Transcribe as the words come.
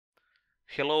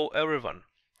Hello everyone!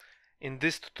 In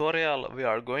this tutorial we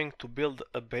are going to build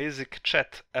a basic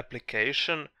chat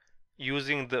application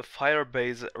using the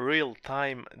Firebase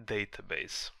Realtime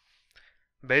database.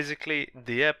 Basically,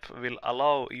 the app will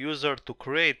allow user to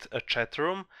create a chat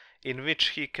room in which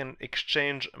he can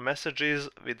exchange messages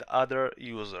with other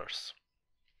users.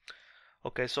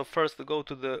 Okay, so first go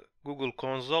to the Google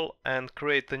console and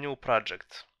create a new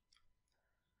project.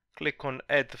 Click on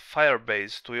Add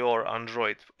Firebase to your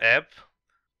Android app.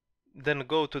 Then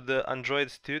go to the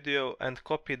Android Studio and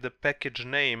copy the package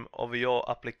name of your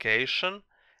application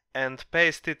and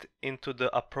paste it into the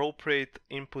appropriate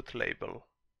input label.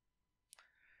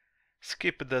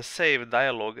 Skip the Save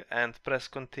dialog and press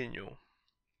Continue.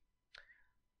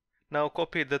 Now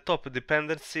copy the top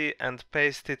dependency and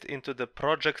paste it into the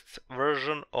project's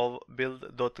version of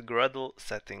build.gradle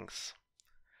settings.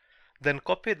 Then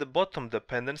copy the bottom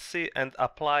dependency and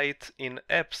apply it in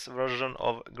app's version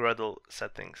of Gradle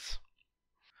settings.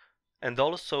 And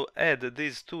also add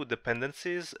these two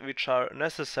dependencies which are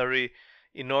necessary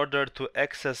in order to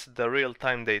access the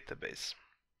real-time database.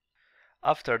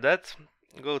 After that,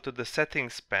 go to the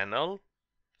settings panel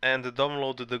and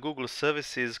download the Google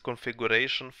Services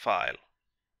configuration file.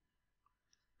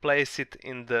 Place it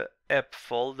in the app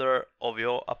folder of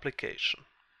your application.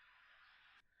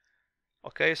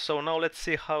 Okay, so now let's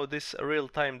see how this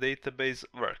real-time database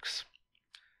works.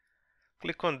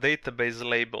 Click on Database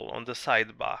label on the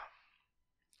sidebar.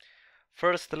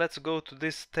 First, let's go to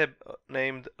this tab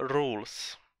named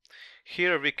Rules.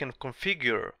 Here we can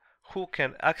configure who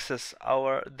can access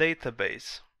our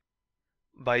database.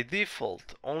 By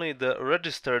default, only the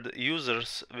registered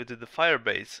users with the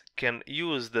Firebase can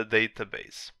use the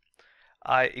database.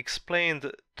 I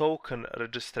explained token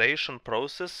registration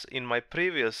process in my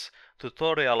previous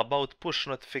tutorial about push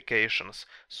notifications,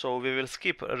 so we will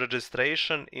skip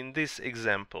registration in this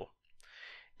example.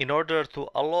 In order to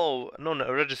allow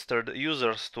non-registered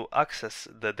users to access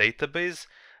the database,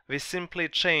 we simply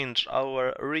change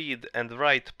our read and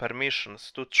write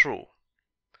permissions to true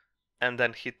and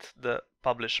then hit the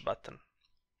publish button.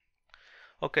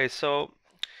 Okay, so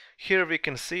here we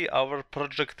can see our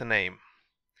project name.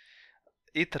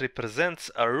 It represents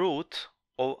a root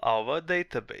of our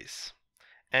database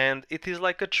and it is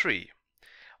like a tree.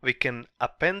 We can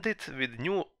append it with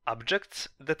new objects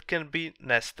that can be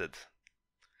nested.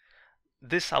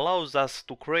 This allows us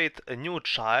to create a new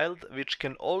child which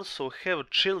can also have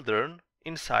children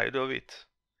inside of it.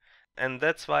 And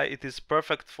that's why it is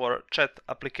perfect for chat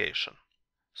application.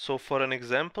 So for an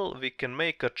example, we can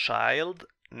make a child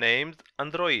named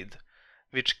Android,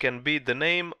 which can be the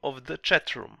name of the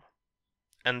chat room.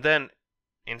 And then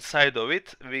inside of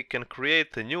it we can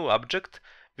create a new object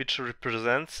which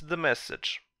represents the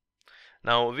message.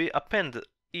 Now we append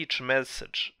each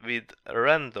message with a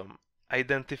random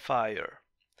identifier.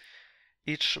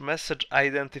 Each message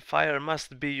identifier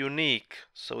must be unique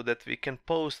so that we can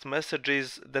post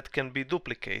messages that can be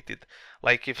duplicated.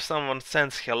 Like if someone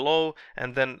sends hello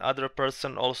and then other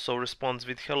person also responds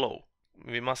with hello.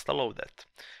 We must allow that.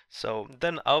 So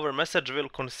then our message will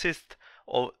consist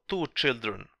of two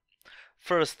children.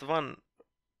 First one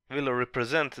will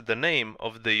represent the name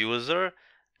of the user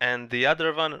and the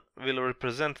other one will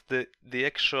represent the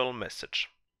actual message.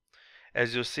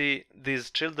 As you see, these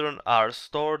children are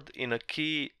stored in a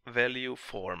key value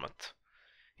format.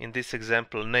 In this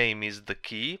example, name is the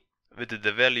key, with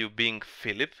the value being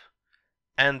Philip,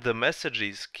 and the message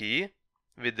is key,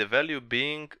 with the value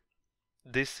being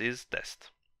this is test.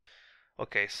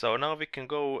 Okay, so now we can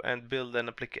go and build an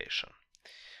application.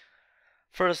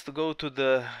 First, go to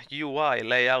the UI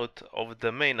layout of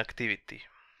the main activity.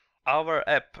 Our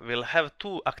app will have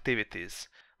two activities.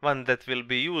 One that will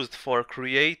be used for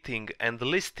creating and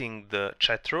listing the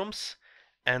chat rooms,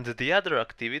 and the other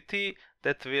activity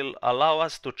that will allow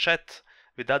us to chat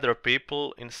with other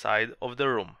people inside of the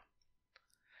room.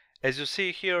 As you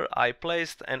see here, I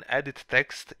placed an edit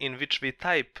text in which we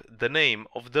type the name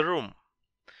of the room.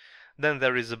 Then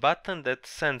there is a button that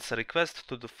sends a request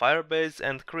to the Firebase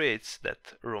and creates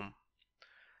that room.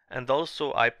 And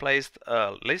also I placed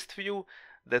a list view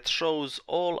that shows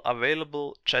all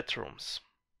available chat rooms.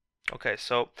 Okay,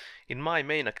 so in my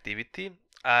main activity,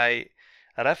 I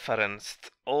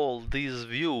referenced all these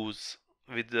views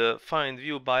with the find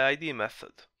view by ID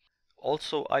method.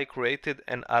 Also, I created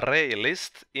an array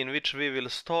list in which we will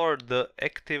store the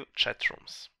active chat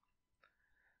rooms.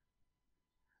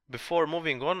 Before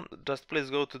moving on, just please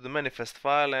go to the manifest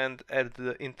file and add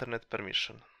the internet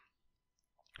permission.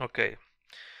 Okay,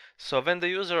 so when the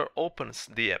user opens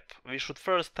the app, we should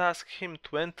first ask him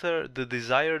to enter the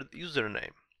desired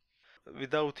username.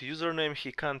 without username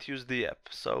he can't use the app.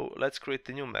 So let's create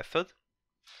a new method.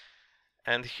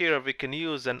 And here we can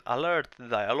use an alert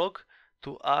dialog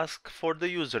to ask for the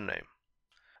username.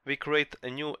 We create a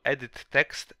new edit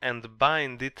text and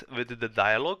bind it with the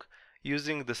dialog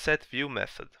using the setView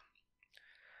method.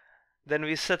 Then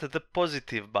we set the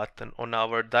positive button on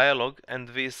our dialog and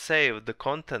we save the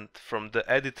content from the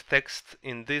edit text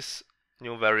in this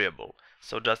new variable.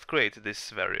 So just create this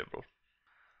variable.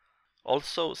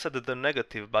 Also set the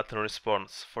negative button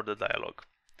response for the dialog.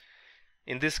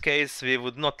 In this case, we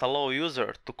would not allow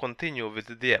user to continue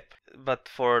with the app, but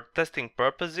for testing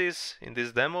purposes, in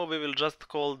this demo, we will just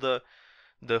call the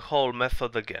whole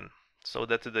method again, so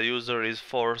that the user is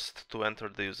forced to enter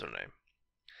the username.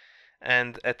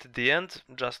 And at the end,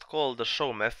 just call the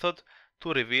show method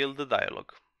to reveal the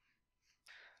dialog.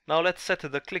 Now let's set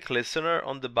the click listener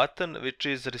on the button which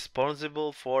is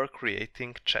responsible for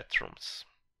creating chat rooms.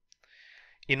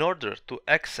 In order to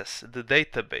access the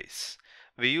database,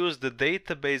 we use the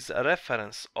database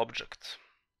reference object.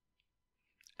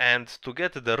 And to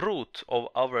get the root of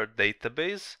our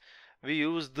database, we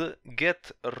use the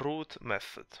getRoot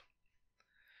method.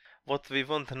 What we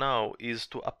want now is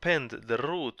to append the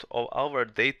root of our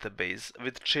database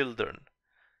with children.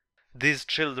 These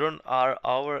children are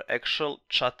our actual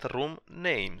chat room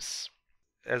names.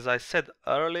 As I said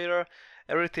earlier,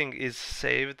 everything is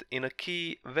saved in a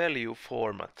key value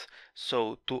format.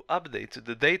 So to update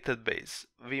the database,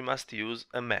 we must use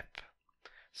a map.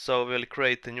 So we'll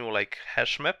create a new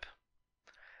hash map.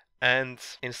 And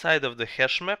inside of the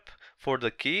hash map, for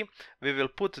the key, we will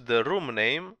put the room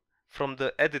name from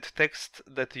the edit text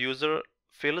that user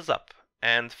fills up.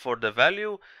 And for the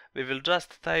value, we will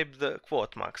just type the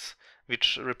quote marks,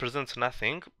 which represents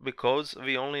nothing because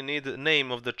we only need the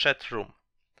name of the chat room.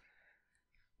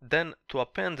 Then to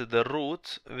append the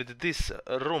root with this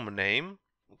room name,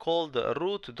 call the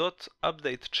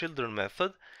root.updateChildren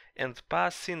method and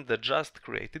pass in the just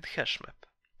created hash map.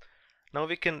 Now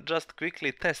we can just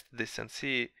quickly test this and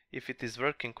see if it is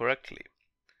working correctly.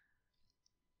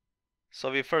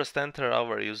 So we first enter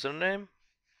our username.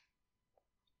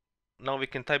 Now we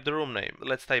can type the room name.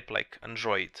 Let's type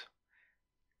Android.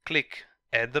 Click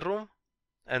Add Room.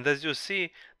 And as you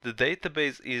see, the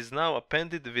database is now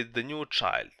appended with the new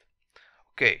child.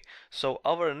 Okay, so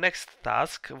our next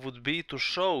task would be to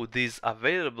show these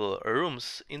available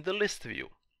rooms in the list view.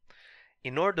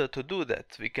 In order to do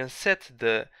that, we can set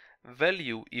the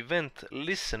value event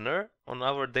listener on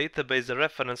our database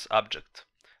reference object.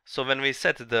 So when we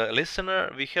set the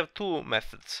listener, we have two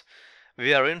methods.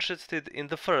 We are interested in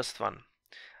the first one.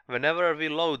 Whenever we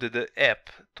load the app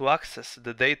to access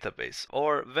the database,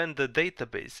 or when the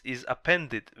database is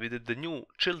appended with the new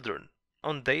children,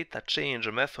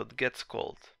 onDataChange method gets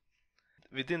called.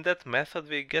 Within that method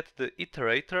we get the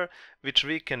iterator which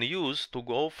we can use to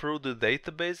go through the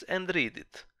database and read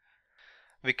it.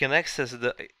 We can access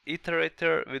the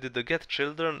iterator with the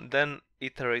getChildren then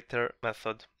iterator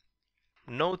method.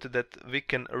 Note that we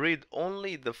can read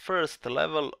only the first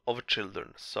level of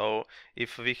children. So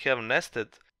if we have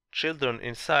nested children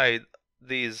inside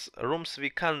these rooms, we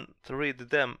can't read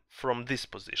them from this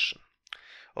position.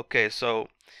 Okay, so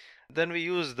then we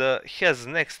use the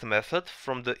hasNext method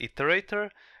from the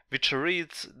iterator, which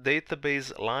reads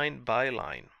database line by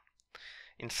line.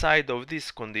 Inside of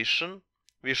this condition,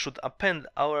 we should append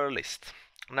our list.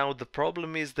 Now the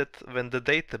problem is that when the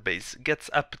database gets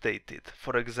updated,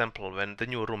 for example when the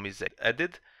new room is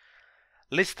added,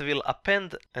 list will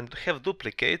append and have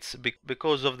duplicates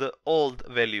because of the old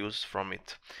values from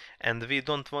it, and we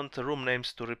don't want room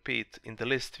names to repeat in the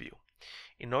list view.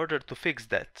 In order to fix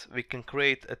that, we can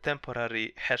create a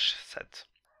temporary hash set,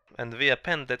 and we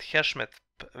append that hash map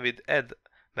with add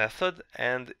method,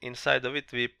 and inside of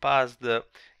it we pass the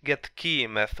getKey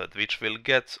method, which will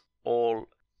get all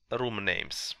room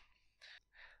names.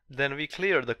 Then we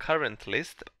clear the current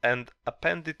list and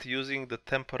append it using the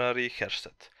temporary hash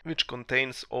set, which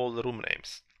contains all room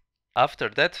names. After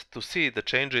that, to see the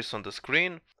changes on the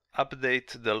screen,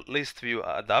 update the list view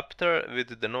adapter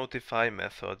with the notify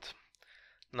method.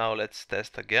 Now let's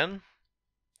test again.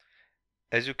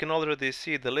 As you can already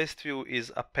see, the list view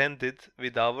is appended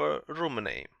with our room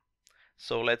name.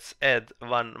 So let's add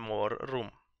one more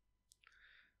room.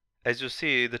 As you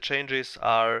see, the changes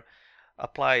are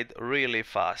applied really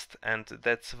fast, and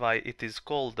that's why it is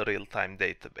called the real-time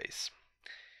database.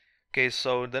 Okay,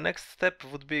 so the next step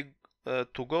would be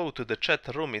to go to the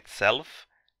chat room itself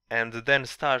and then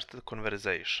start the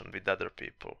conversation with other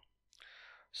people.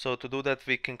 So to do that,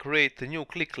 we can create a new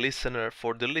click listener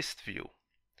for the list view.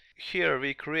 Here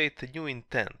we create a new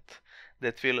intent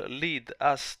that will lead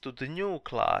us to the new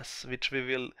class which we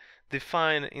will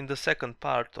define in the second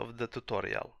part of the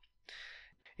tutorial.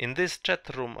 In this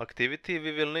chat room activity,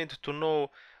 we will need to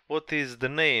know what is the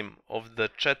name of the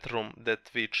chat room that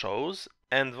we chose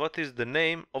and what is the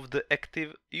name of the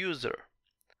active user.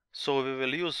 So we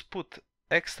will use put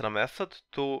extra method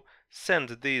to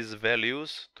send these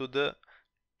values to the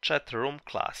chat room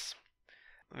class.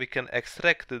 We can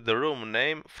extract the room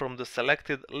name from the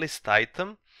selected list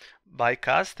item by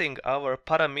casting our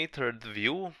parametered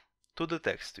view to the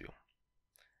text view.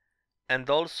 And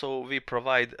also we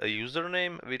provide a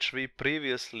username which we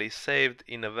previously saved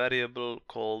in a variable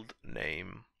called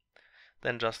name.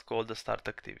 Then just call the start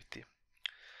activity.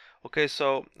 Okay,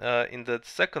 so in the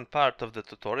second part of the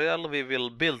tutorial we will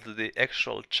build the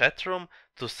actual chat room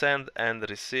to send and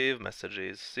receive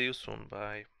messages. See you soon,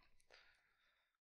 bye.